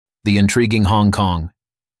The intriguing Hong Kong.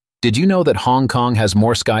 Did you know that Hong Kong has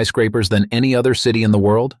more skyscrapers than any other city in the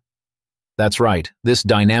world? That's right, this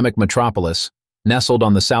dynamic metropolis, nestled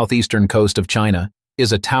on the southeastern coast of China,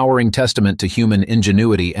 is a towering testament to human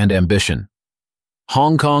ingenuity and ambition.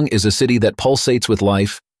 Hong Kong is a city that pulsates with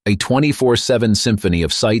life, a 24/7 symphony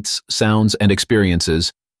of sights, sounds, and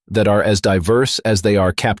experiences that are as diverse as they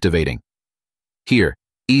are captivating. Here,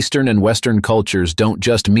 Eastern and Western cultures don't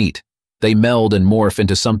just meet, they meld and morph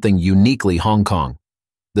into something uniquely Hong Kong.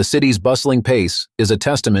 The city's bustling pace is a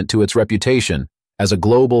testament to its reputation as a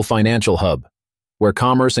global financial hub, where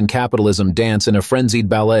commerce and capitalism dance in a frenzied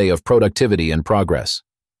ballet of productivity and progress.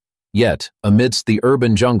 Yet, amidst the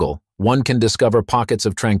urban jungle, one can discover pockets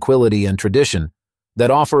of tranquility and tradition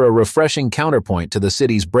that offer a refreshing counterpoint to the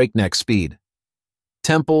city's breakneck speed.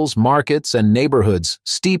 Temples, markets, and neighborhoods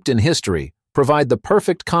steeped in history provide the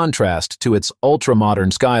perfect contrast to its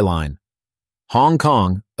ultra-modern skyline. Hong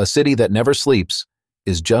Kong, a city that never sleeps,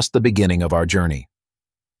 is just the beginning of our journey.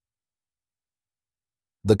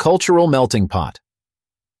 The cultural melting pot.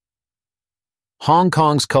 Hong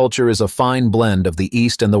Kong's culture is a fine blend of the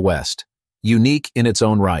East and the West, unique in its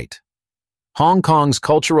own right. Hong Kong's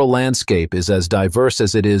cultural landscape is as diverse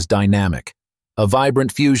as it is dynamic, a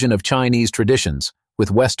vibrant fusion of Chinese traditions with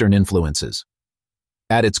Western influences.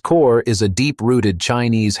 At its core is a deep-rooted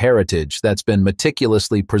Chinese heritage that's been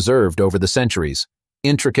meticulously preserved over the centuries,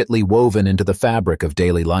 intricately woven into the fabric of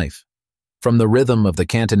daily life. From the rhythm of the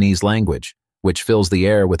Cantonese language, which fills the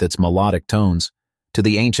air with its melodic tones, to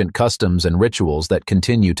the ancient customs and rituals that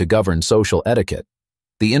continue to govern social etiquette,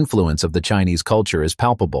 the influence of the Chinese culture is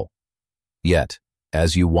palpable. Yet,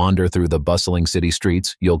 as you wander through the bustling city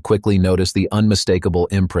streets, you'll quickly notice the unmistakable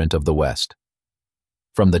imprint of the West.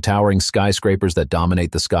 From the towering skyscrapers that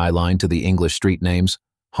dominate the skyline to the English street names,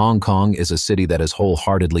 Hong Kong is a city that has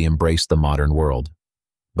wholeheartedly embraced the modern world.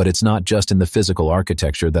 But it's not just in the physical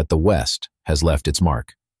architecture that the West has left its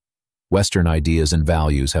mark. Western ideas and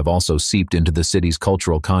values have also seeped into the city's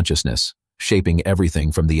cultural consciousness, shaping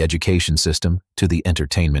everything from the education system to the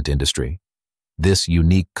entertainment industry. This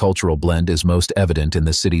unique cultural blend is most evident in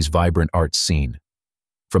the city's vibrant arts scene.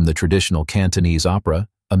 From the traditional Cantonese opera,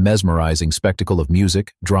 a mesmerizing spectacle of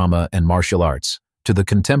music, drama, and martial arts, to the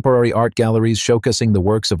contemporary art galleries showcasing the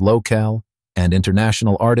works of local and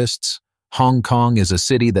international artists, Hong Kong is a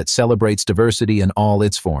city that celebrates diversity in all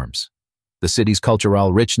its forms. The city's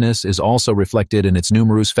cultural richness is also reflected in its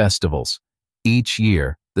numerous festivals. Each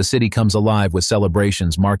year, the city comes alive with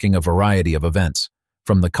celebrations marking a variety of events,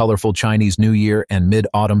 from the colorful Chinese New Year and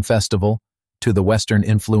Mid-Autumn Festival to the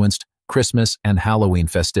Western-influenced Christmas and Halloween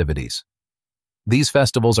festivities. These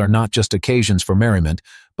festivals are not just occasions for merriment,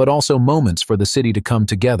 but also moments for the city to come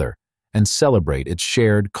together and celebrate its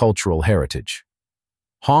shared cultural heritage.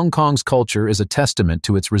 Hong Kong's culture is a testament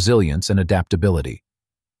to its resilience and adaptability.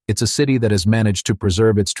 It's a city that has managed to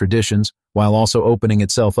preserve its traditions while also opening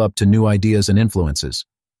itself up to new ideas and influences.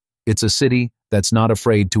 It's a city that's not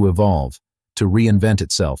afraid to evolve, to reinvent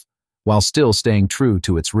itself, while still staying true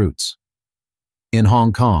to its roots. In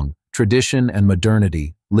Hong Kong, tradition and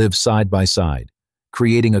modernity live side by side,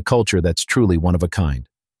 creating a culture that's truly one of a kind.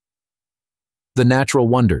 The natural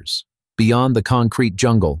wonders. Beyond the concrete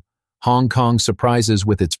jungle, Hong Kong surprises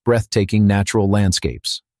with its breathtaking natural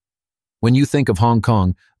landscapes. When you think of Hong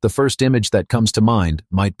Kong, the first image that comes to mind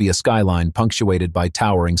might be a skyline punctuated by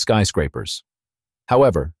towering skyscrapers.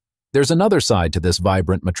 However, there's another side to this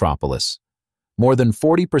vibrant metropolis. More than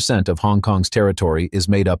 40% of Hong Kong's territory is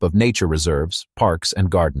made up of nature reserves, parks, and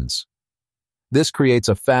gardens. This creates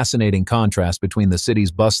a fascinating contrast between the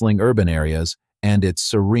city's bustling urban areas and its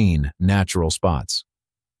serene natural spots.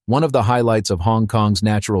 One of the highlights of Hong Kong's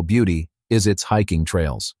natural beauty is its hiking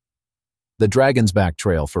trails. The Dragon's Back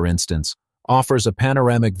Trail, for instance, offers a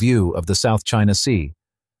panoramic view of the South China Sea,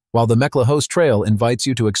 while the McLehose Trail invites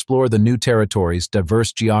you to explore the new territory's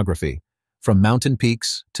diverse geography, from mountain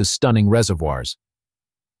peaks to stunning reservoirs.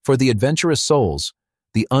 For the adventurous souls,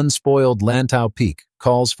 the unspoiled Lantau Peak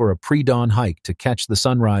calls for a pre-dawn hike to catch the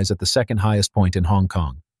sunrise at the second highest point in Hong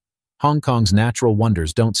Kong. Hong Kong's natural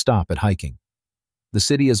wonders don't stop at hiking. The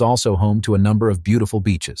city is also home to a number of beautiful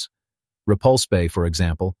beaches. Repulse Bay, for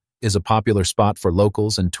example, is a popular spot for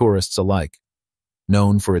locals and tourists alike,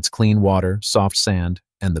 known for its clean water, soft sand,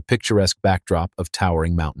 and the picturesque backdrop of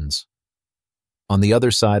towering mountains. On the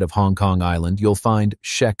other side of Hong Kong Island, you'll find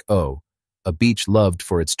Shek O, a beach loved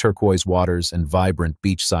for its turquoise waters and vibrant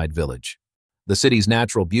beachside village. The city's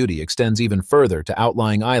natural beauty extends even further to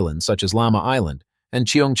outlying islands such as Lama Island and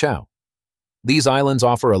Cheung Chau. These islands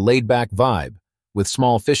offer a laid-back vibe, with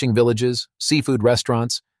small fishing villages, seafood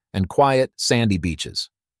restaurants, and quiet, sandy beaches.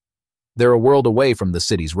 They're a world away from the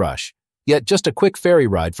city's rush, yet just a quick ferry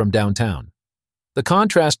ride from downtown. The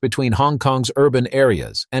contrast between Hong Kong's urban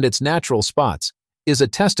areas and its natural spots is a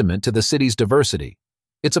testament to the city's diversity.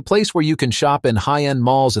 It's a place where you can shop in high-end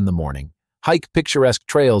malls in the morning, hike picturesque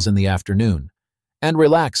trails in the afternoon, and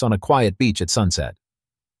relax on a quiet beach at sunset.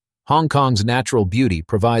 Hong Kong's natural beauty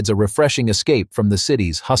provides a refreshing escape from the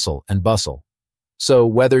city's hustle and bustle. So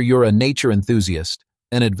whether you're a nature enthusiast,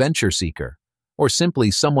 an adventure seeker, or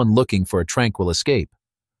simply someone looking for a tranquil escape,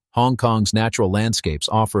 Hong Kong's natural landscapes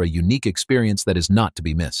offer a unique experience that is not to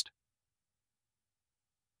be missed.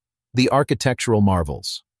 The architectural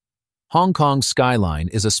marvels. Hong Kong's skyline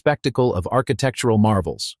is a spectacle of architectural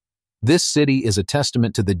marvels. This city is a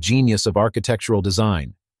testament to the genius of architectural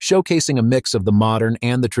design, showcasing a mix of the modern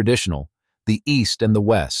and the traditional, the East and the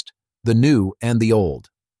West, the new and the old.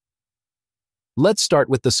 Let's start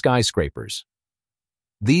with the skyscrapers.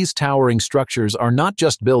 These towering structures are not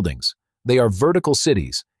just buildings, they are vertical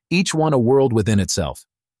cities, each one a world within itself.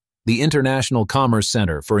 The International Commerce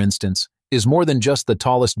Center, for instance, is more than just the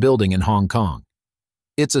tallest building in Hong Kong.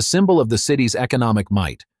 It's a symbol of the city's economic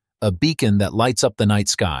might, a beacon that lights up the night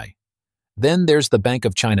sky. Then there's the Bank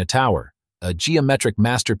of China Tower, a geometric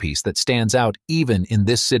masterpiece that stands out even in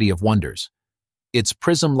this city of wonders. Its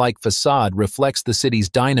prism-like facade reflects the city's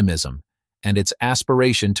dynamism and its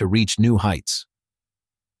aspiration to reach new heights.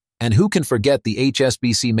 And who can forget the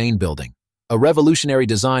HSBC main building? A revolutionary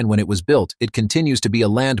design when it was built, it continues to be a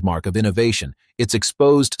landmark of innovation, its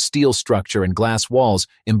exposed steel structure and glass walls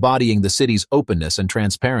embodying the city's openness and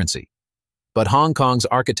transparency. But Hong Kong's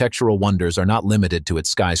architectural wonders are not limited to its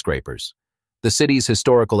skyscrapers. The city's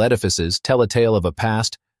historical edifices tell a tale of a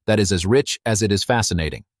past that is as rich as it is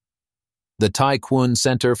fascinating. The Tai Kwun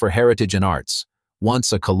Center for Heritage and Arts,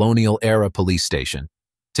 once a colonial-era police station,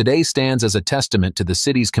 today stands as a testament to the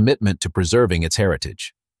city's commitment to preserving its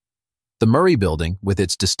heritage. The Murray Building, with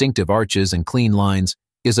its distinctive arches and clean lines,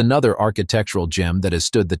 is another architectural gem that has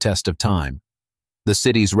stood the test of time. The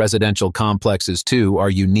city's residential complexes, too,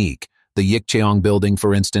 are unique. The Yikcheong Building,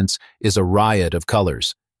 for instance, is a riot of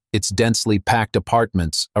colors, its densely packed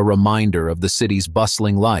apartments a reminder of the city's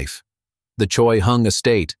bustling life. The Choi Hung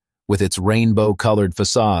Estate, with its rainbow-colored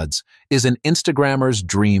facades, is an Instagrammer's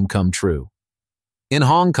dream come true. In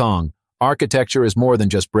Hong Kong, architecture is more than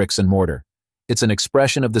just bricks and mortar. It's an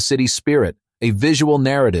expression of the city's spirit, a visual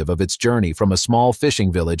narrative of its journey from a small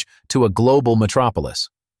fishing village to a global metropolis.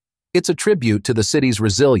 It's a tribute to the city's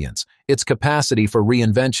resilience, its capacity for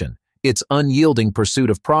reinvention, its unyielding pursuit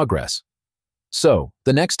of progress. So,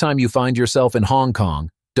 the next time you find yourself in Hong Kong,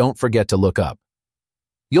 don't forget to look up.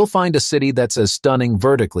 You'll find a city that's as stunning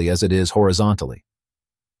vertically as it is horizontally.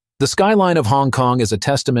 The skyline of Hong Kong is a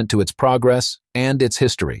testament to its progress and its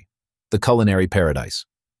history, the culinary paradise.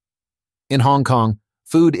 In Hong Kong,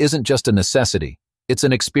 food isn't just a necessity, it's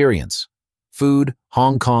an experience. Food,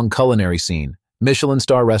 Hong Kong culinary scene, Michelin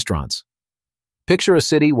star restaurants. Picture a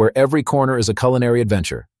city where every corner is a culinary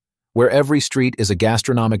adventure, where every street is a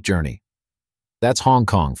gastronomic journey. That's Hong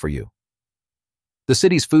Kong for you. The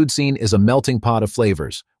city's food scene is a melting pot of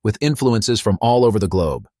flavors, with influences from all over the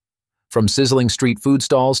globe. From sizzling street food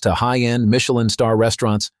stalls to high-end Michelin star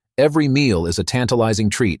restaurants, every meal is a tantalizing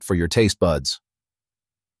treat for your taste buds.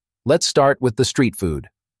 Let's start with the street food,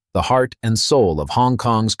 the heart and soul of Hong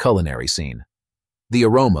Kong's culinary scene. The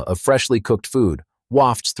aroma of freshly cooked food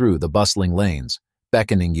wafts through the bustling lanes,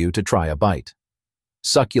 beckoning you to try a bite.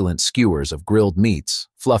 Succulent skewers of grilled meats,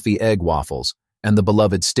 fluffy egg waffles, and the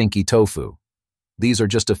beloved stinky tofu. These are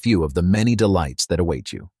just a few of the many delights that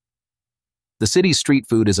await you. The city's street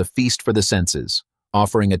food is a feast for the senses,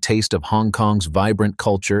 offering a taste of Hong Kong's vibrant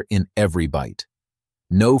culture in every bite.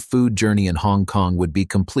 No food journey in Hong Kong would be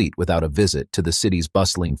complete without a visit to the city's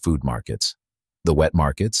bustling food markets. The wet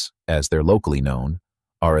markets, as they're locally known,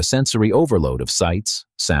 are a sensory overload of sights,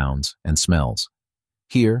 sounds, and smells.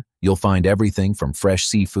 Here, you'll find everything from fresh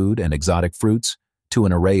seafood and exotic fruits to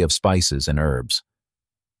an array of spices and herbs.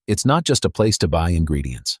 It's not just a place to buy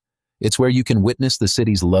ingredients. It's where you can witness the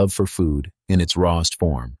city's love for food in its rawest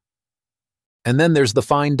form. And then there's the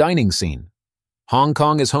fine dining scene. Hong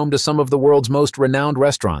Kong is home to some of the world's most renowned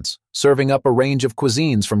restaurants, serving up a range of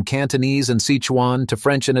cuisines from Cantonese and Sichuan to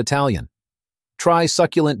French and Italian. Try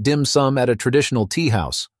succulent dim sum at a traditional tea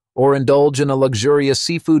house, or indulge in a luxurious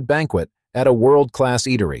seafood banquet at a world-class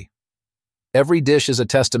eatery. Every dish is a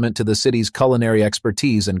testament to the city's culinary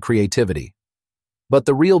expertise and creativity. But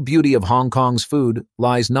the real beauty of Hong Kong's food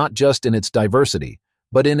lies not just in its diversity,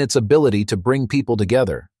 but in its ability to bring people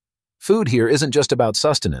together. Food here isn't just about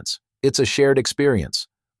sustenance, it's a shared experience,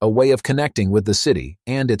 a way of connecting with the city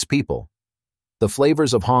and its people. The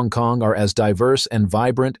flavors of Hong Kong are as diverse and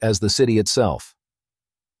vibrant as the city itself.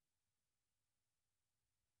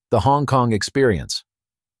 The Hong Kong experience.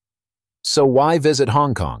 So why visit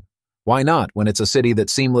Hong Kong? Why not when it's a city that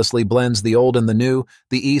seamlessly blends the old and the new,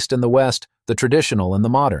 the East and the West, the traditional and the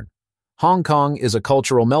modern? Hong Kong is a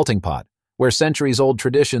cultural melting pot, where centuries-old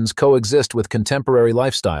traditions coexist with contemporary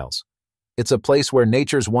lifestyles. It's a place where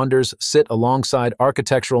nature's wonders sit alongside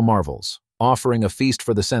architectural marvels, offering a feast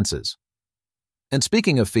for the senses. And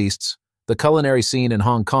speaking of feasts, the culinary scene in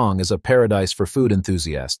Hong Kong is a paradise for food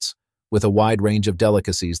enthusiasts, with a wide range of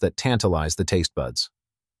delicacies that tantalize the taste buds.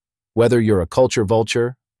 Whether you're a culture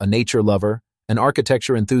vulture, a nature lover, an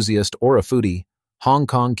architecture enthusiast, or a foodie, Hong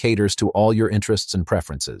Kong caters to all your interests and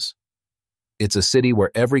preferences. It's a city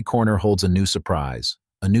where every corner holds a new surprise,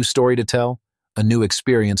 a new story to tell, a new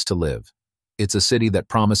experience to live. It's a city that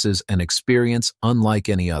promises an experience unlike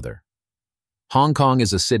any other. Hong Kong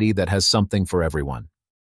is a city that has something for everyone.